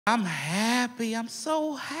I'm happy. I'm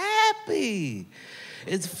so happy.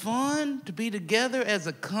 It's fun to be together as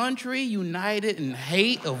a country united in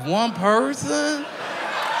hate of one person.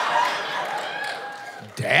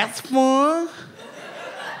 That's fun.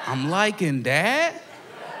 I'm liking that.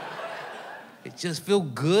 It just feels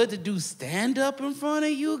good to do stand-up in front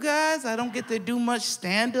of you guys. I don't get to do much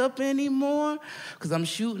stand-up anymore because I'm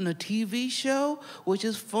shooting a TV show, which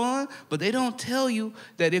is fun, but they don't tell you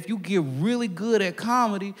that if you get really good at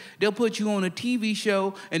comedy, they'll put you on a TV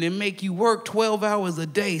show and then make you work 12 hours a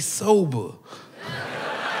day sober.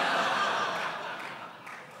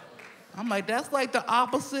 I'm like, that's like the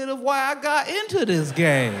opposite of why I got into this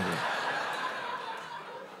game.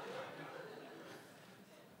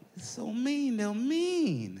 So mean, they're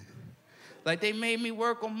mean. Like they made me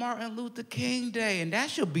work on Martin Luther King Day, and that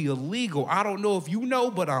should be illegal. I don't know if you know,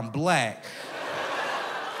 but I'm black.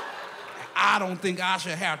 I don't think I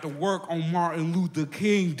should have to work on Martin Luther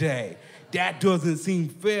King Day. That doesn't seem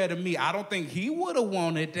fair to me. I don't think he would have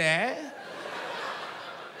wanted that.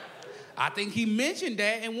 I think he mentioned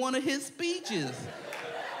that in one of his speeches.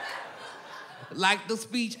 Like the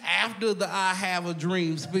speech after the I Have a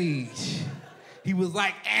Dream speech. He was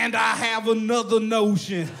like, and I have another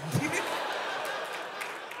notion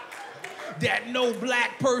that no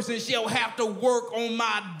black person shall have to work on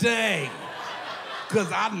my day.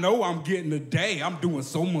 Because I know I'm getting a day. I'm doing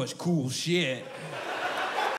so much cool shit.